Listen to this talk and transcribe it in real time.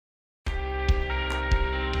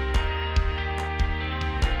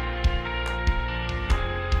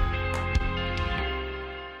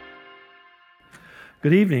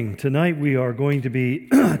Good evening. Tonight we are going to be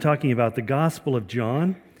talking about the Gospel of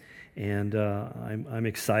John, and I'm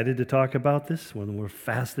excited to talk about this, one of the more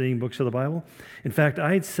fascinating books of the Bible. In fact,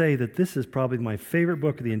 I'd say that this is probably my favorite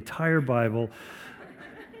book of the entire Bible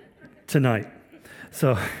tonight.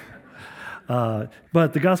 But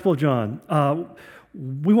the Gospel of John,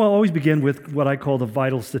 we will always begin with what I call the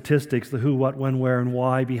vital statistics, the who, what, when, where, and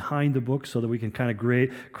why behind the book, so that we can kind of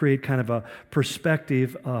create kind of a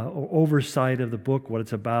perspective or oversight of the book, what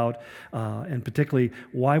it's about, and particularly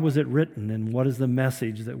why was it written and what is the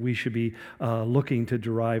message that we should be looking to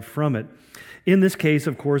derive from it. In this case,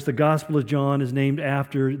 of course, the Gospel of John is named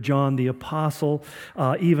after John the Apostle,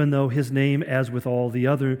 even though his name, as with all the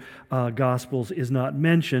other Gospels, is not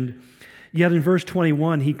mentioned. Yet in verse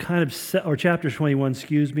 21, or chapter 21,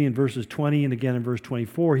 in verses 20 and again in verse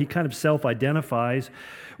 24, he kind of self-identifies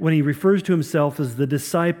when he refers to himself as the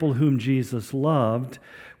disciple whom Jesus loved,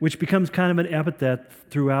 which becomes kind of an epithet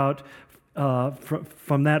throughout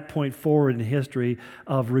from that point forward in history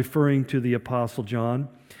of referring to the Apostle John.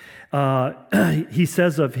 He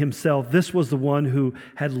says of himself, this was the one who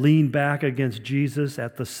had leaned back against Jesus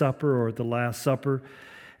at the supper or at the Last Supper.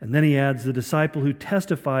 And then he adds, the disciple who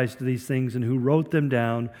testifies to these things and who wrote them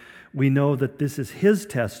down, we know that this is his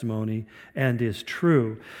testimony and is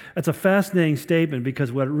true. That's a fascinating statement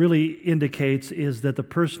because what it really indicates is that the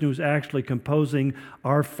person who's actually composing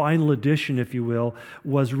our final edition, if you will,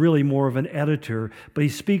 was really more of an editor. But he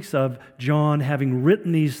speaks of John having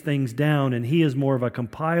written these things down, and he is more of a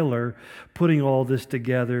compiler, putting all this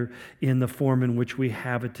together in the form in which we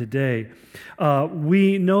have it today.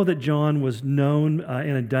 We know that John was known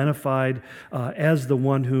and identified as the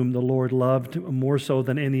one whom the Lord loved more so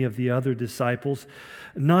than any of the other disciples.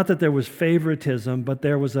 Not that there was favoritism, but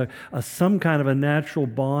there was some kind of a natural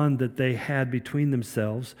bond that they had between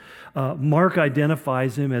themselves. Mark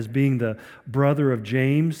identifies him as being the brother of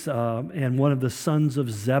James and one of the sons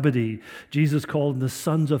of Zebedee. Jesus called him the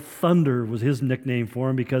sons of thunder was his nickname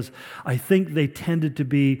for him because I think they tended to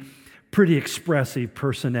be pretty expressive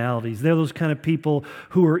personalities. They're those kind of people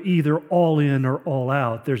who are either all in or all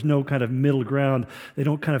out. There's no kind of middle ground. They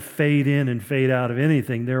don't kind of fade in and fade out of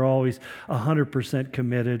anything. They're always 100%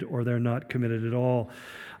 committed or they're not committed at all.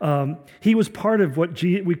 He was part of what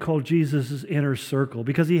we call Jesus' inner circle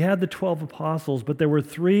because he had the 12 apostles, but there were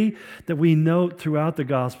 3 that we note throughout the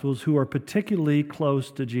Gospels who are particularly close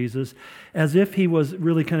to Jesus, as if he was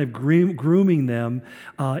really kind of grooming them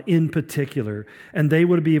in particular. And they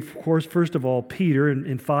would be, of course, first of all, Peter.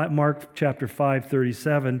 In Mark chapter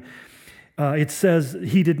 5:37, it says,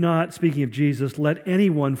 he did not, speaking of Jesus, let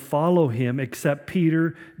anyone follow him except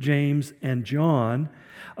Peter, James, and John.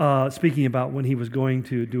 Speaking about when he was going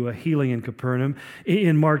to do a healing in Capernaum.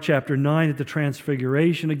 In Mark chapter 9 at the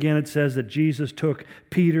Transfiguration, again it says that Jesus took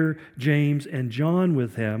Peter, James, and John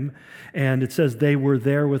with him, and it says they were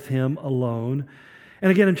there with him alone. And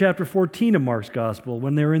again in chapter 14 of Mark's Gospel,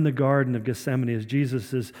 when they're in the Garden of Gethsemane as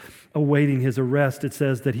Jesus is awaiting his arrest, it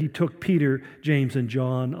says that he took Peter, James, and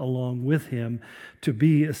John along with him to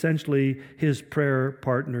be essentially his prayer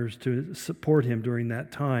partners to support him during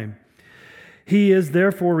that time. He is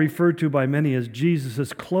therefore referred to by many as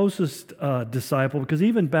Jesus' closest disciple, because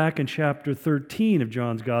even back in chapter 13 of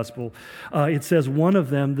John's Gospel, it says one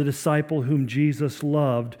of them, the disciple whom Jesus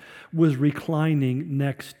loved, was reclining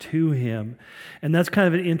next to him. And that's kind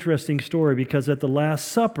of an interesting story because at the Last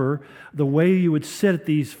Supper, the way you would sit at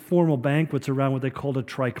these formal banquets around what they called a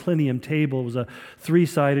triclinium table, it was a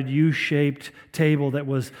 3-sided U-shaped table that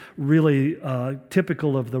was really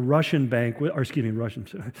typical of the Russian banquet, or excuse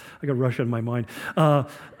me, I got Russia in my mind,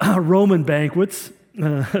 Roman banquets,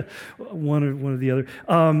 one or the other.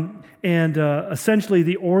 And essentially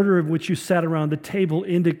the order in which you sat around the table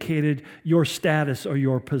indicated your status or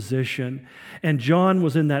your position. And John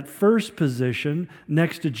was in that first position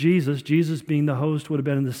next to Jesus. Jesus being the host would have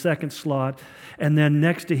been in the second slot. And then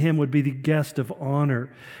next to him would be the guest of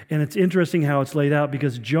honor. And it's interesting how it's laid out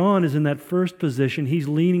because John is in that first position. He's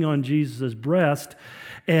leaning on Jesus' breast.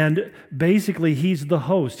 And basically, he's the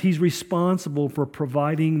host. He's responsible for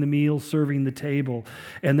providing the meal, serving the table.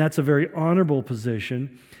 And that's a very honorable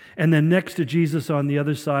position. And then next to Jesus on the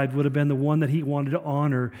other side would have been the one that he wanted to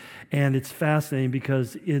honor. And it's fascinating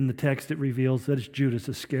because in the text it reveals that it's Judas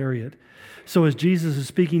Iscariot. So as Jesus is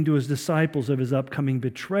speaking to his disciples of his upcoming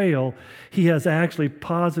betrayal, he has actually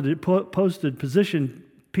positioned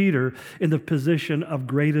Peter in the position of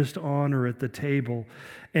greatest honor at the table.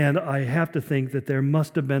 And I have to think that there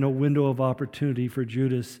must have been a window of opportunity for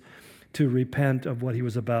Judas to repent of what he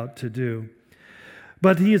was about to do.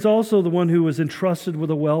 But he is also the one who was entrusted with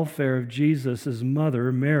the welfare of Jesus, his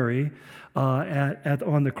mother, Mary,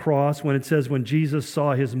 on the cross, when it says, when Jesus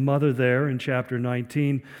saw his mother there in chapter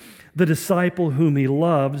 19, the disciple whom he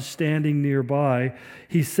loved standing nearby,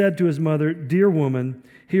 he said to his mother, "Dear woman,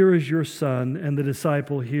 here is your son," and the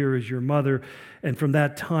disciple, "Here is your mother." And from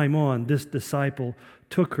that time on, this disciple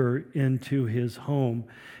took her into his home.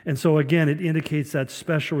 And so again, it indicates that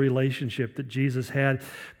special relationship that Jesus had.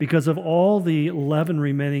 Because of all the 11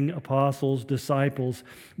 remaining apostles, disciples,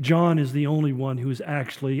 John is the only one who's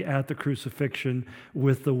actually at the crucifixion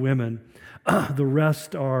with the women. The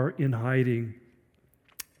rest are in hiding.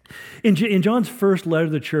 In John's first letter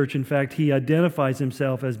to the church, in fact, he identifies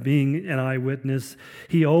himself as being an eyewitness.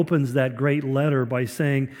 He opens that great letter by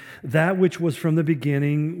saying, "That which was from the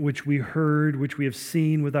beginning, which we heard, which we have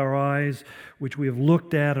seen with our eyes, which we have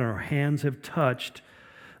looked at and our hands have touched,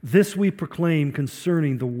 this we proclaim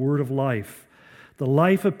concerning the word of life. The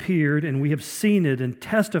life appeared, and we have seen it and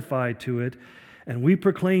testified to it, and we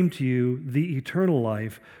proclaim to you the eternal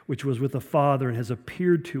life, which was with the Father and has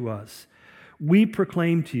appeared to us. We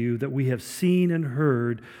proclaim to you that we have seen and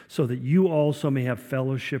heard, so that you also may have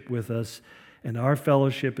fellowship with us. And our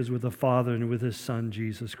fellowship is with the Father and with His Son,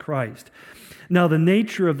 Jesus Christ." Now, the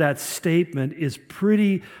nature of that statement is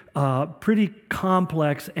pretty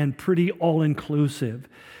complex and pretty all-inclusive.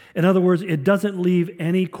 In other words, it doesn't leave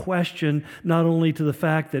any question not only to the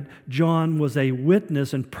fact that John was a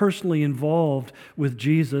witness and personally involved with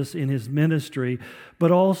Jesus in his ministry,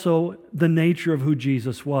 but also the nature of who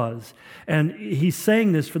Jesus was. And he's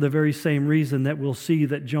saying this for the very same reason that we'll see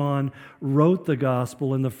that John wrote the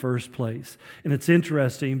gospel in the first place. And it's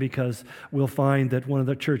interesting because we'll find that one of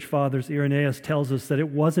the church fathers, Irenaeus, tells us that it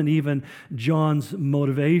wasn't even John's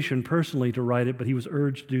motivation personally to write it, but he was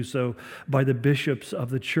urged to do so by the bishops of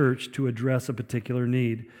the church to address a particular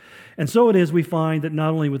need. And so it is we find that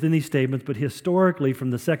not only within these statements, but historically from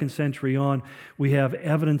the 2nd century on, we have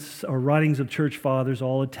evidence or writings of church fathers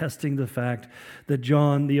all attesting the fact that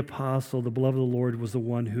John the apostle, the beloved of the Lord, was the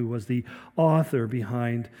one who was the author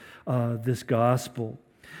behind this gospel.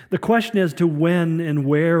 The question as to when and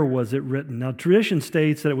where was it written. Now, tradition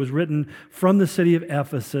states that it was written from the city of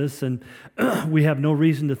Ephesus, and we have no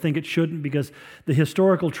reason to think it shouldn't, because the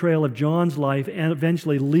historical trail of John's life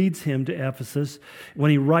eventually leads him to Ephesus.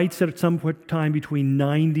 When he writes it at some time between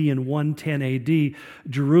 90 and 110 AD,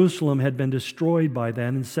 Jerusalem had been destroyed by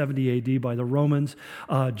then in 70 AD by the Romans.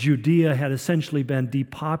 Judea had essentially been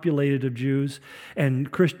depopulated of Jews, and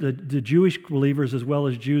the Jewish believers, as well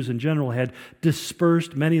as Jews in general, had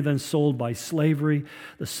dispersed, many of them sold by slavery.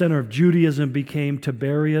 The center of Judaism became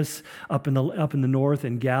Tiberias up in the north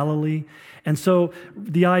in Galilee. And so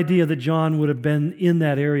the idea that John would have been in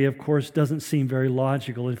that area, of course, doesn't seem very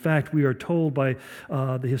logical. In fact, we are told by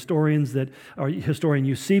the historians historian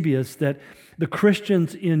Eusebius, that the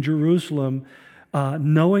Christians in Jerusalem,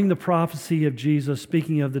 knowing the prophecy of Jesus,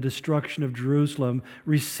 speaking of the destruction of Jerusalem,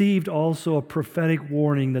 received also a prophetic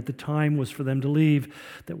warning that the time was for them to leave,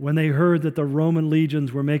 that when they heard that the Roman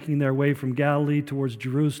legions were making their way from Galilee towards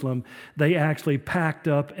Jerusalem, they actually packed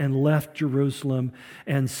up and left Jerusalem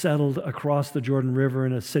and settled across the Jordan River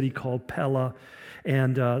in a city called Pella.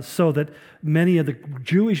 And so that many of the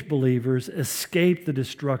Jewish believers escaped the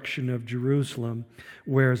destruction of Jerusalem,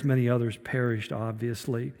 whereas many others perished,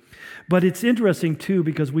 obviously. But it's interesting, too,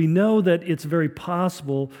 because we know that it's very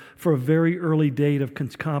possible for a very early date of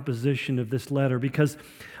composition of this letter, because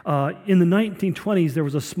in the 1920s, there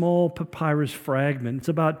was a small papyrus fragment. It's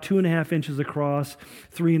about 2.5 inches across,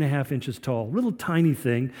 3.5 inches tall. Little tiny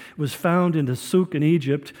thing. It was found in the Souk in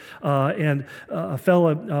Egypt, and a fellow,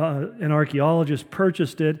 an archaeologist,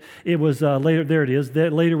 purchased it. It was later, there it is,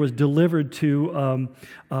 that later was delivered to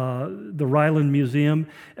the Ryland Museum,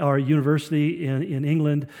 or university in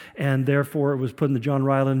England, and therefore it was put in the John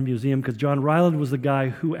Ryland Museum, because John Ryland was the guy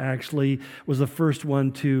who actually was the first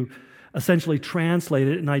one to essentially translate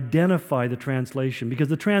it and identify the translation, because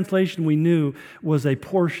the translation we knew was a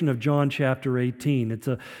portion of John chapter 18.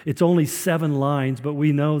 It's only 7 lines, but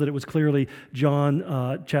we know that it was clearly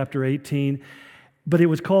John chapter 18. But it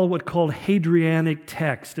was called Hadrianic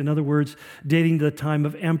text. In other words, dating to the time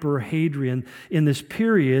of Emperor Hadrian. In this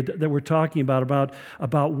period that we're talking about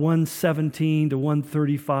 117 to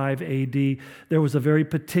 135 AD, there was a very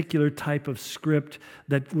particular type of script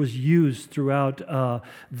that was used throughout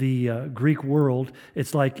the Greek world.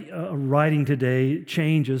 It's like writing today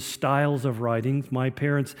changes styles of writing. My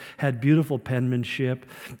parents had beautiful penmanship.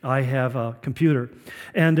 I have a computer.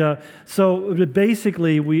 And so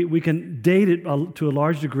basically we can date it to a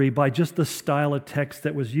large degree by just the style of text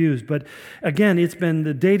that was used. But again,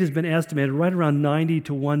 the date has been estimated right around 90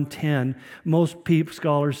 to 110. Most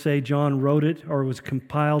scholars say John wrote it or was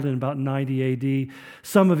compiled in about 90 A.D.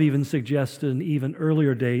 Some have even suggested an even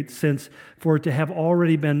earlier date, since for it to have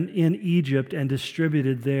already been in Egypt and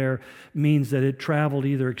distributed there means that it traveled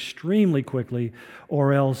either extremely quickly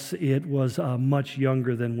or else it was much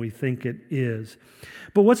younger than we think it is.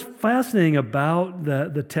 But what's fascinating about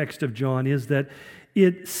the text of John is that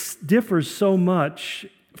it differs so much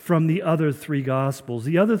from the other three Gospels.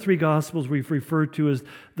 The other three Gospels we've referred to as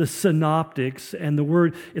the synoptics, and the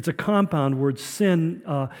word, it's a compound word, syn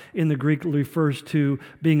in the Greek refers to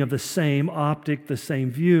being of the same optic, the same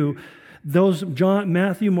view. Those,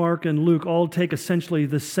 Matthew, Mark, and Luke all take essentially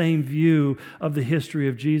the same view of the history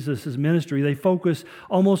of Jesus' ministry. They focus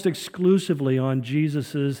almost exclusively on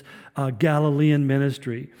Jesus' Galilean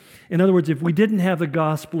ministry. In other words, if we didn't have the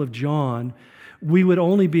Gospel of John, we would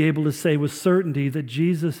only be able to say with certainty that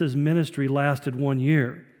Jesus' ministry lasted 1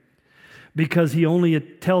 year, because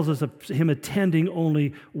it tells us of him attending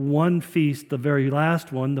only one feast, the very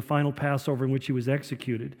last one, the final Passover in which he was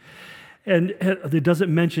executed. And it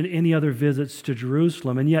doesn't mention any other visits to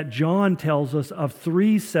Jerusalem. And yet John tells us of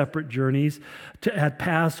 3 separate journeys at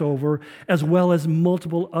Passover, as well as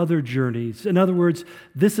multiple other journeys. In other words,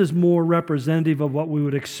 this is more representative of what we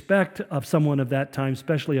would expect of someone of that time,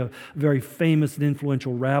 especially a very famous and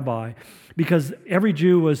influential rabbi, because every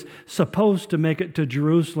Jew was supposed to make it to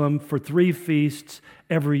Jerusalem for 3 feasts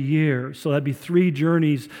every year. So that'd be 3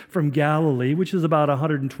 journeys from Galilee, which is about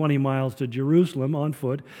 120 miles to Jerusalem on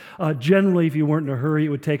foot. Generally, if you weren't in a hurry, it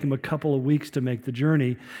would take them a couple of weeks to make the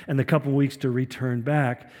journey and a couple of weeks to return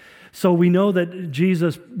back. So we know that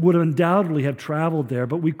Jesus would undoubtedly have traveled there,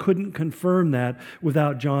 but we couldn't confirm that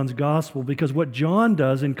without John's gospel, because what John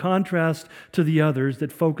does, in contrast to the others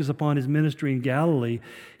that focus upon his ministry in Galilee,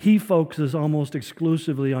 he focuses almost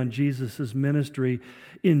exclusively on Jesus' ministry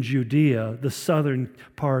in Judea, the southern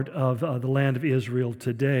part of the land of Israel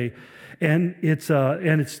today. And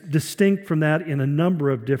it's distinct from that in a number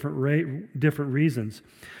of different reasons.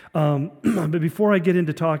 But before I get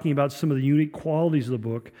into talking about some of the unique qualities of the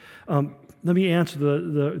book, let me answer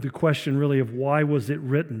the question really of why was it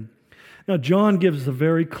written. Now, John gives a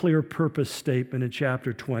very clear purpose statement in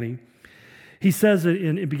chapter 20. He says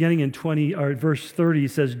it beginning in verse 30, he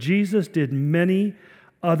says, Jesus did many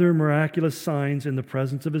other miraculous signs in the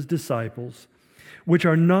presence of his disciples, which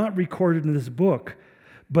are not recorded in this book,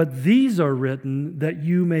 but these are written that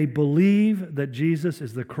you may believe that Jesus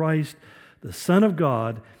is the Christ, the Son of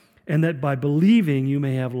God, and that by believing you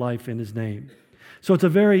may have life in his name. So it's a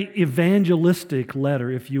very evangelistic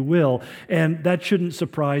letter, if you will, and that shouldn't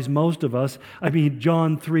surprise most of us. I mean,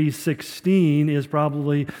 John 3:16 is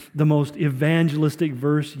probably the most evangelistic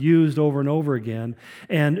verse used over and over again,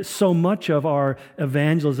 and so much of our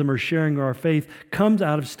evangelism or sharing our faith comes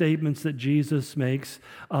out of statements that Jesus makes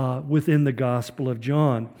within the Gospel of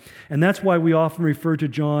John. And that's why we often refer to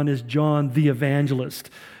John as John the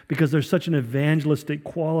Evangelist, because there's such an evangelistic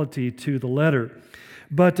quality to the letter.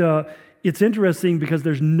 But it's interesting because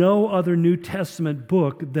there's no other New Testament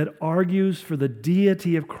book that argues for the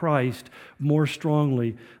deity of Christ more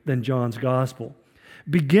strongly than John's Gospel.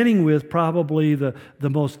 Beginning with probably the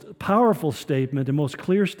most powerful statement and most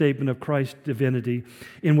clear statement of Christ's divinity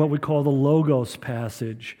in what we call the Logos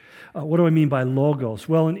passage. What do I mean by Logos?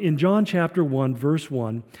 Well, in John chapter 1, verse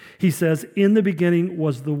 1, he says, "In the beginning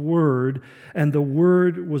was the Word, and the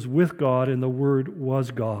Word was with God, and the Word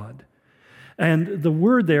was God." And the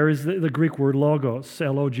word there is the Greek word logos,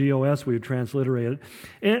 L-O-G-O-S, we would transliterate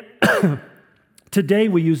it. And today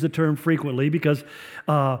we use the term frequently because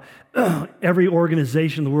every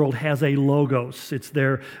organization in the world has a logos. It's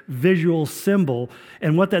their visual symbol.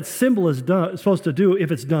 And what that symbol is supposed to do,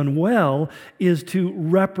 if it's done well, is to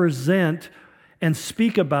represent and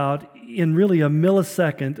speak about in really a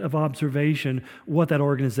millisecond of observation what that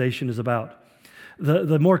organization is about.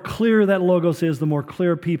 The more clear that logos is, the more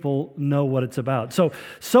clear people know what it's about. So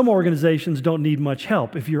some organizations don't need much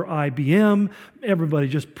help. If you're IBM, everybody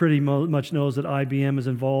just pretty much knows that IBM is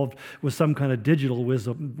involved with some kind of digital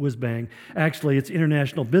whiz-bang. Actually, it's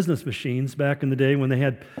International Business Machines back in the day when they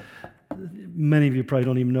had, many of you probably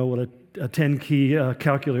don't even know what a 10-key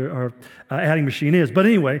calculator or adding machine is. But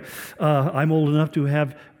anyway, I'm old enough to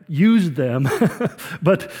have used them.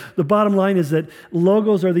 But the bottom line is that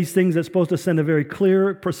logos are these things that's supposed to send a very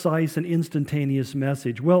clear, precise, and instantaneous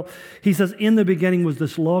message. Well, he says, in the beginning was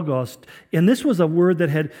this logos, and this was a word that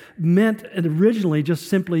had meant originally just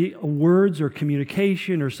simply words or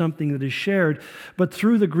communication or something that is shared, but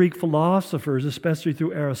through the Greek philosophers, especially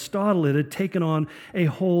through Aristotle, it had taken on a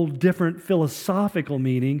whole different philosophical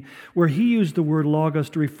meaning, where he used the word logos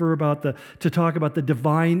to talk about the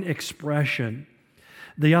divine expression.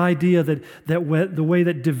 The idea that the way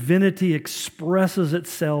that divinity expresses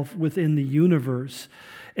itself within the universe,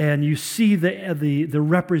 and you see the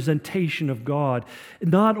representation of God,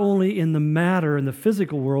 not only in the matter, in the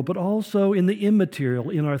physical world, but also in the immaterial,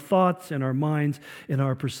 in our thoughts, in our minds, in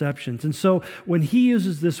our perceptions. And so when he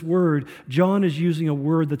uses this word, John is using a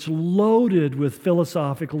word that's loaded with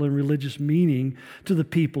philosophical and religious meaning to the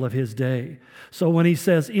people of his day. So when he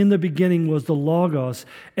says, in the beginning was the Logos,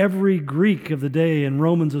 every Greek of the day, and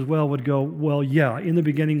Romans as well, would go, well, yeah, in the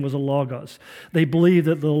beginning was a Logos. They believed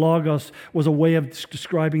that the Logos was a way of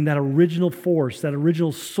describing that original force, that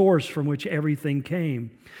original source from which everything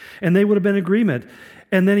came. And they would have been in agreement.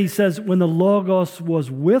 And then he says, when the Logos was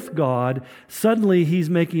with God, suddenly he's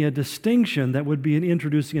making a distinction that would be in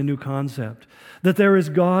introducing a new concept. That there is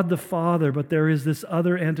God the Father, but there is this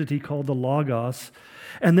other entity called the Logos.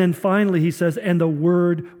 And then finally he says, and the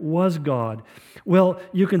Word was God. Well,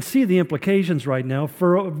 you can see the implications right now.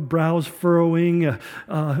 Brows furrowing,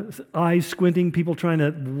 eyes squinting, people trying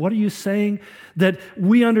to, what are you saying? That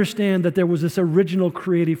we understand that there was this original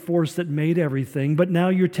creative force that made everything, but now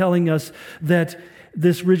you're telling us that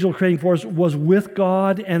this original creating force was with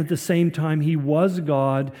God, and at the same time he was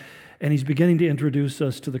God. And he's beginning to introduce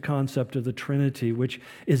us to the concept of the Trinity, which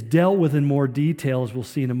is dealt with in more detail, as we'll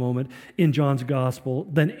see in a moment, in John's Gospel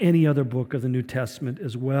than any other book of the New Testament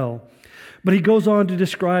as well. But he goes on to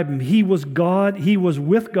describe him. He was God. He was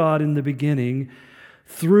with God in the beginning.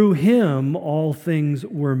 Through him all things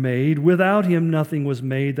were made. Without him nothing was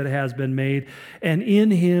made that has been made. And in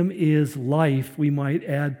him is life, we might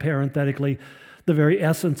add parenthetically, the very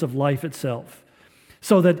essence of life itself.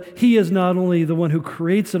 So that he is not only the one who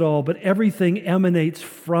creates it all, but everything emanates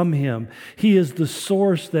from him. He is the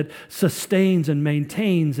source that sustains and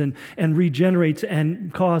maintains and regenerates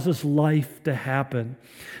and causes life to happen.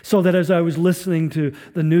 So that as I was listening to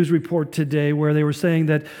the news report today where they were saying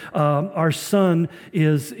that our sun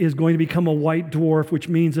is going to become a white dwarf, which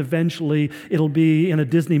means eventually it'll be in a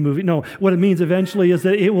Disney movie. No, what it means eventually is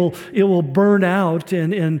that it will burn out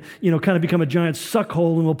and kind of become a giant suck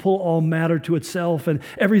hole and will pull all matter to itself, and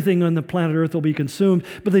everything on the planet Earth will be consumed.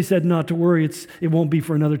 But they said not to worry, it won't be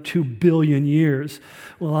for another 2 billion years.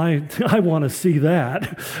 Well, I want to see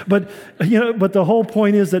that. But the whole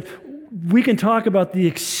point is that we can talk about the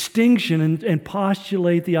extinction and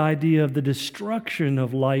postulate the idea of the destruction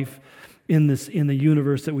of life in the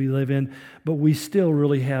universe that we live in, but we still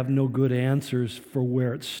really have no good answers for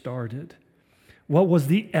where it started. What was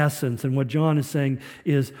the essence? And what John is saying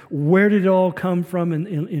is, where did it all come from? And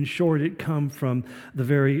in short, it come from the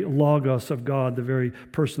very Logos of God, the very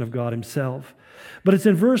person of God himself. But it's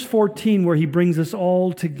in verse 14 where he brings us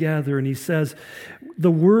all together, and he says,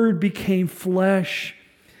 the Word became flesh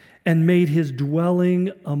and made his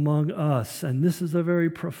dwelling among us. And this is a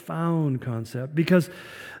very profound concept, because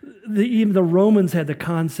even the Romans had the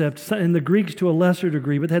concept, and the Greeks to a lesser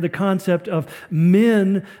degree, but they had the concept of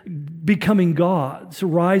men becoming gods,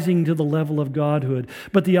 rising to the level of godhood.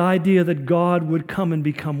 But the idea that God would come and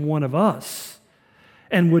become one of us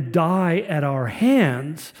and would die at our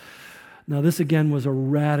hands. Now, this again was a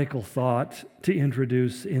radical thought to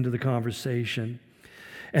introduce into the conversation.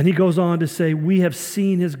 And he goes on to say, we have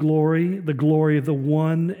seen his glory, the glory of the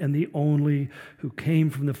one and the only who came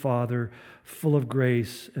from the Father, full of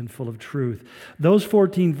grace and full of truth. Those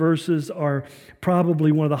 14 verses are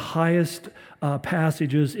probably one of the highest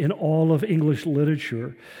passages in all of English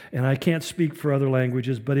literature. And I can't speak for other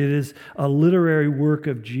languages, but it is a literary work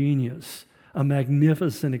of genius, a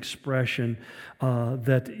magnificent expression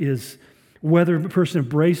that is, whether a person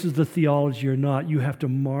embraces the theology or not, you have to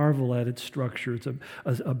marvel at its structure. It's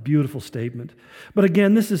a beautiful statement. But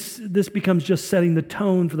again, this becomes just setting the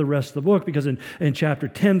tone for the rest of the book, because in chapter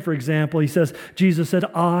 10, for example, Jesus said,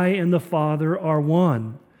 I and the Father are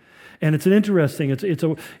one. And it's an interesting,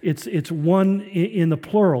 it's one in the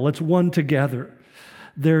plural, it's one together.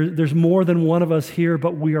 There's more than one of us here,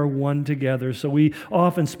 but we are one together. So we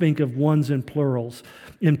often speak of ones in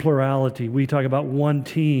plurality. We talk about one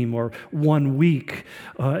team or 1 week.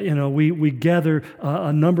 We gather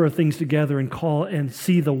a number of things together and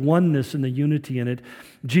see the oneness and the unity in it.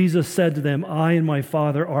 Jesus said to them, I and my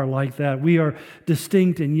Father are like that. We are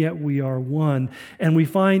distinct and yet we are one. And we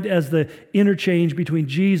find as the interchange between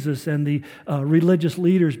Jesus and the religious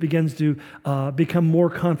leaders begins to become more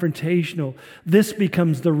confrontational, this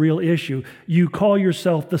becomes the real issue. You call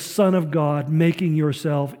yourself the Son of God, making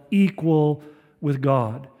yourself equal with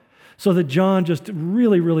God. So that John just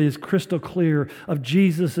really is crystal clear of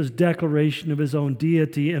Jesus' declaration of his own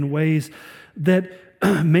deity in ways that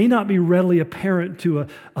may not be readily apparent to a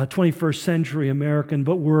 21st century American,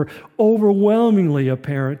 but were overwhelmingly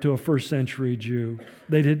apparent to a first century Jew.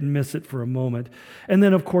 They didn't miss it for a moment. And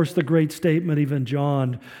then, of course, the great statement even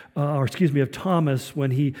of Thomas, when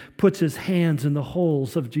he puts his hands in the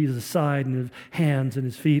holes of Jesus' side and his hands and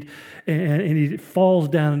his feet, and he falls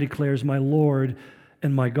down and declares, my Lord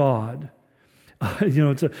and my God.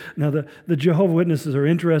 Now the Jehovah's Witnesses are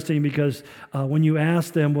interesting because when you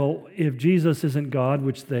ask them, well, if Jesus isn't God,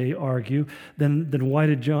 which they argue, then why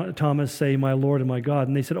did Thomas say, my Lord and my God?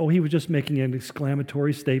 And they said, he was just making an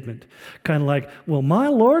exclamatory statement, kind of like, well, my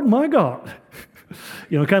Lord, my God.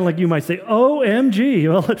 Kind of like you might say, OMG.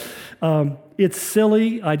 Well, it's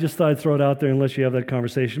silly. I just thought I'd throw it out there unless you have that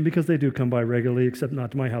conversation, because they do come by regularly, except not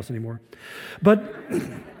to my house anymore. But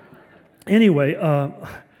anyway,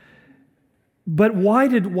 but why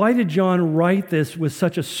did John write this with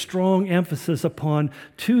such a strong emphasis upon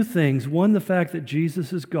two things? One, the fact that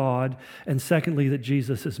Jesus is God, and secondly, that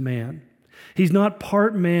Jesus is man. He's not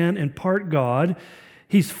part man and part God.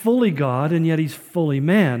 He's fully God, and yet he's fully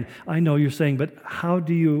man. I know you're saying, but how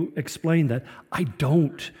do you explain that? I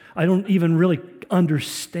don't even really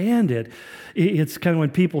understand it. It's kind of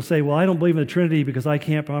when people say, well, I don't believe in the Trinity because I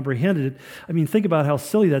can't comprehend it. I mean, think about how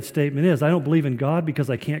silly that statement is. I don't believe in God because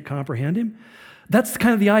I can't comprehend him. That's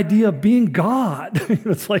kind of the idea of being God.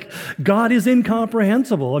 It's like God is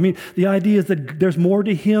incomprehensible. I mean, the idea is that there's more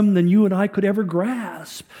to him than you and I could ever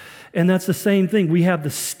grasp. And that's the same thing. We have the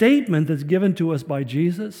statement that's given to us by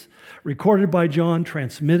Jesus, recorded by John,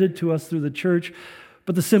 transmitted to us through the church.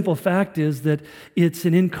 But the simple fact is that it's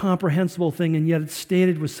an incomprehensible thing, and yet it's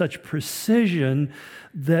stated with such precision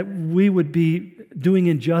that we would be doing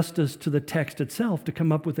injustice to the text itself to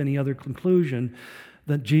come up with any other conclusion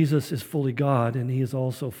that Jesus is fully God and he is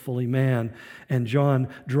also fully man. And John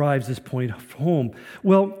drives this point home.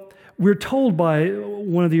 Well, we're told by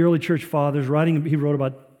one of the early church fathers, he wrote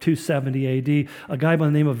about 270 AD, a guy by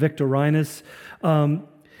the name of Victorinus.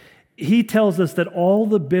 He tells us that all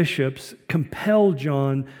the bishops compelled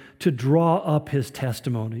John to draw up his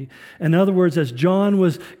testimony. In other words, as John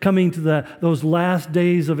was coming to those last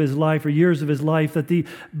days of his life or years of his life, that the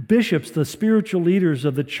bishops, the spiritual leaders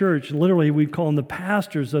of the church, literally we call them the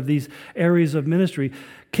pastors of these areas of ministry,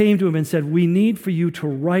 came to him and said, we need for you to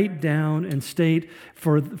write down and state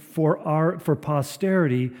for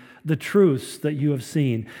posterity the truths that you have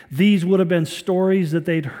seen. These would have been stories that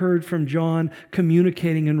they'd heard from John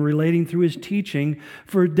communicating and relating through his teaching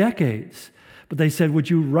for decades. But they said, would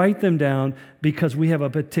you write them down because we have a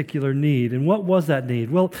particular need? And what was that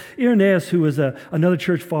need? Well, Irenaeus, who was another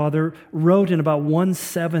church father, wrote in about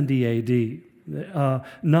 170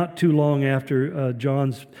 AD, not too long after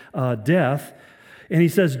John's death. And he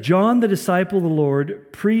says, John, the disciple of the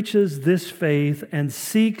Lord, preaches this faith and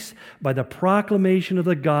seeks by the proclamation of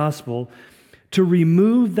the gospel to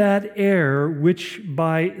remove that error which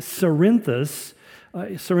by Cerinthus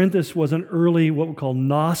was an early what we call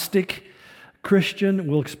Gnostic Christian.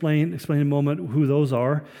 We'll explain in a moment who those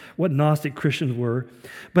are, what Gnostic Christians were,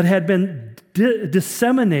 but had been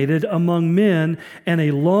disseminated among men and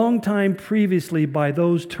a long time previously by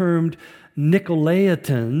those termed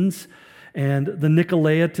Nicolaitans. And the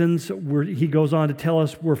Nicolaitans, he goes on to tell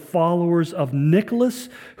us, were followers of Nicholas,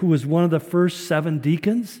 who was one of the first 7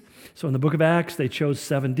 deacons. So in the book of Acts, they chose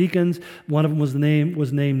 7 deacons. One of them was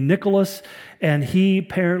named Nicholas, and he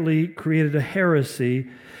apparently created a heresy.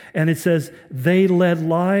 And it says, they led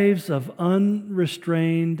lives of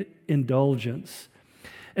unrestrained indulgence.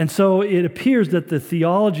 And so it appears that the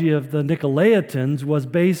theology of the Nicolaitans was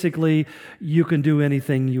basically, you can do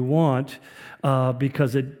anything you want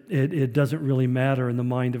because it doesn't really matter in the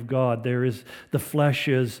mind of God. The flesh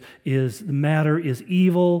the matter is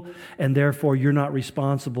evil, and therefore you're not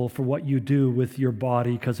responsible for what you do with your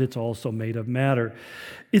body because it's also made of matter.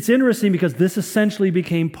 It's interesting because this essentially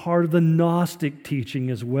became part of the Gnostic teaching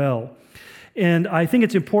as well. And I think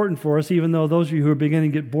it's important for us, even though those of you who are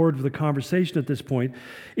beginning to get bored with the conversation at this point,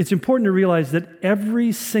 it's important to realize that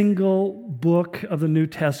every single book of the New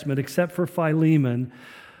Testament, except for Philemon,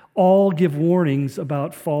 all give warnings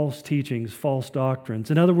about false teachings, false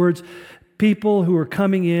doctrines. In other words, people who are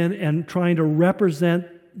coming in and trying to represent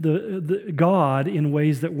the God in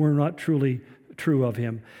ways that were not truly true of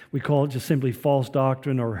him. We call it just simply false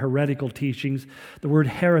doctrine or heretical teachings. The word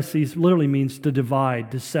heresies literally means to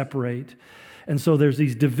divide, to separate. And so there's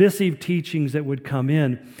these divisive teachings that would come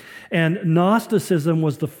in. And Gnosticism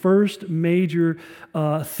was the first major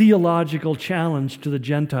theological challenge to the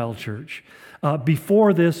Gentile church.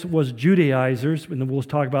 Before this was Judaizers, and we'll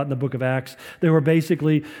talk about in the book of Acts. They were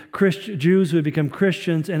basically Jews who had become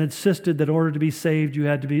Christians and insisted that in order to be saved, you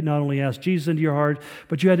had to be not only ask Jesus into your heart,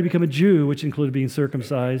 but you had to become a Jew, which included being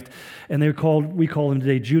circumcised. And we call them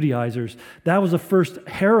today Judaizers. That was the first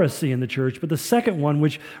heresy in the church. But the second one,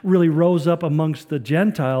 which really rose up amongst the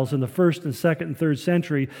Gentiles in the first and second and third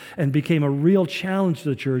century and became a real challenge to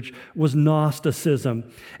the church, was Gnosticism.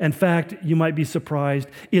 In fact, you might be surprised,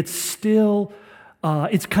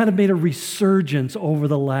 it's kind of made a resurgence over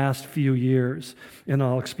the last few years, and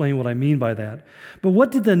I'll explain what I mean by that. But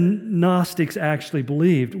what did the Gnostics actually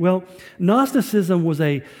believe? Well, Gnosticism was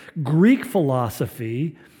a Greek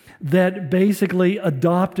philosophy that basically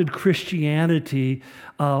adopted Christianity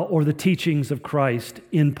or the teachings of Christ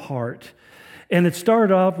in part. And it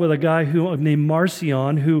started off with a guy named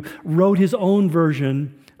Marcion, who wrote his own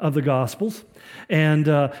version of the Gospels,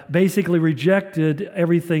 and basically rejected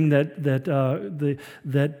everything that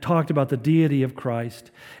talked about the deity of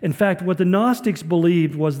Christ. In fact, what the Gnostics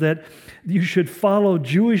believed was that you should follow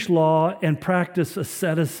Jewish law and practice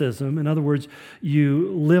asceticism. In other words,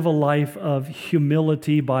 you live a life of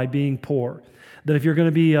humility by being poor. That if you're going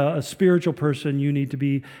to be a spiritual person, you need to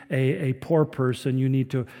be a poor person. You need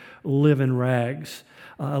to live in rags.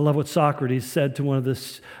 I love what Socrates said to one of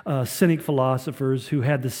the Cynic philosophers who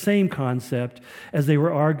had the same concept. As they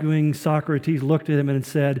were arguing, Socrates looked at him and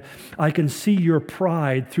said, "I can see your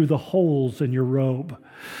pride through the holes in your robe."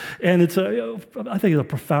 And I think it's a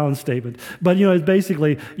profound statement. But, it's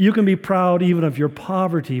basically, you can be proud even of your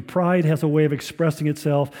poverty. Pride has a way of expressing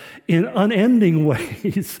itself in unending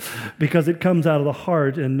ways because it comes out of the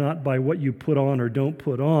heart and not by what you put on or don't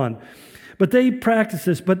put on. But they practiced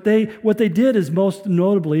this, but what they did is most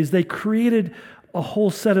notably is they created a whole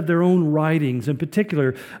set of their own writings, in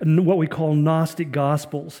particular what we call Gnostic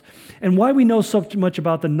Gospels. And why we know so much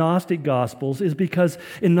about the Gnostic Gospels is because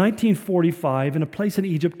in 1945, in a place in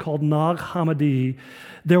Egypt called Nag Hammadi,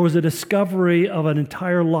 there was a discovery of an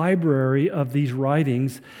entire library of these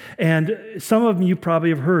writings. And some of them you probably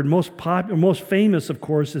have heard. Most famous, of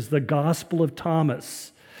course, is the Gospel of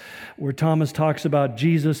Thomas, where Thomas talks about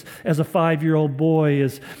Jesus as a 5-year-old boy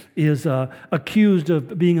is accused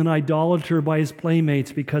of being an idolater by his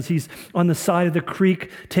playmates because he's on the side of the creek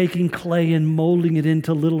taking clay and molding it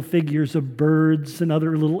into little figures of birds and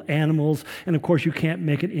other little animals. And of course, you can't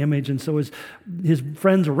make an image. And so his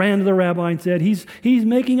friends ran to the rabbi and said, he's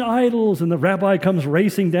making idols. And the rabbi comes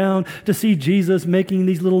racing down to see Jesus making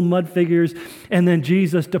these little mud figures. And then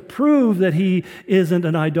Jesus, to prove that he isn't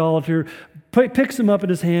an idolater, picks them up in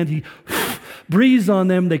his hand, he breathes on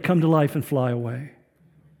them, they come to life and fly away.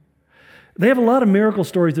 They have a lot of miracle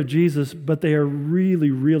stories of Jesus, but they are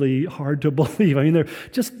really, really hard to believe. I mean, they're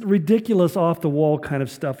just ridiculous, off-the-wall kind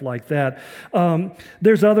of stuff like that.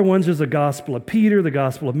 There's other ones. There's the Gospel of Peter, the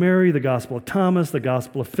Gospel of Mary, the Gospel of Thomas, the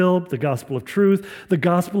Gospel of Philip, the Gospel of Truth, the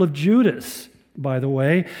Gospel of Judas. By the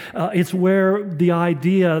way, it's where the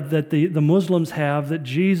idea that the Muslims have that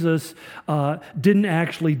Jesus didn't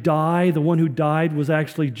actually die. The one who died was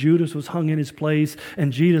actually Judas, was hung in his place.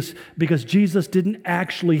 And because Jesus didn't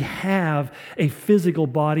actually have a physical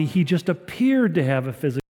body, he just appeared to have a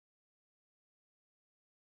physical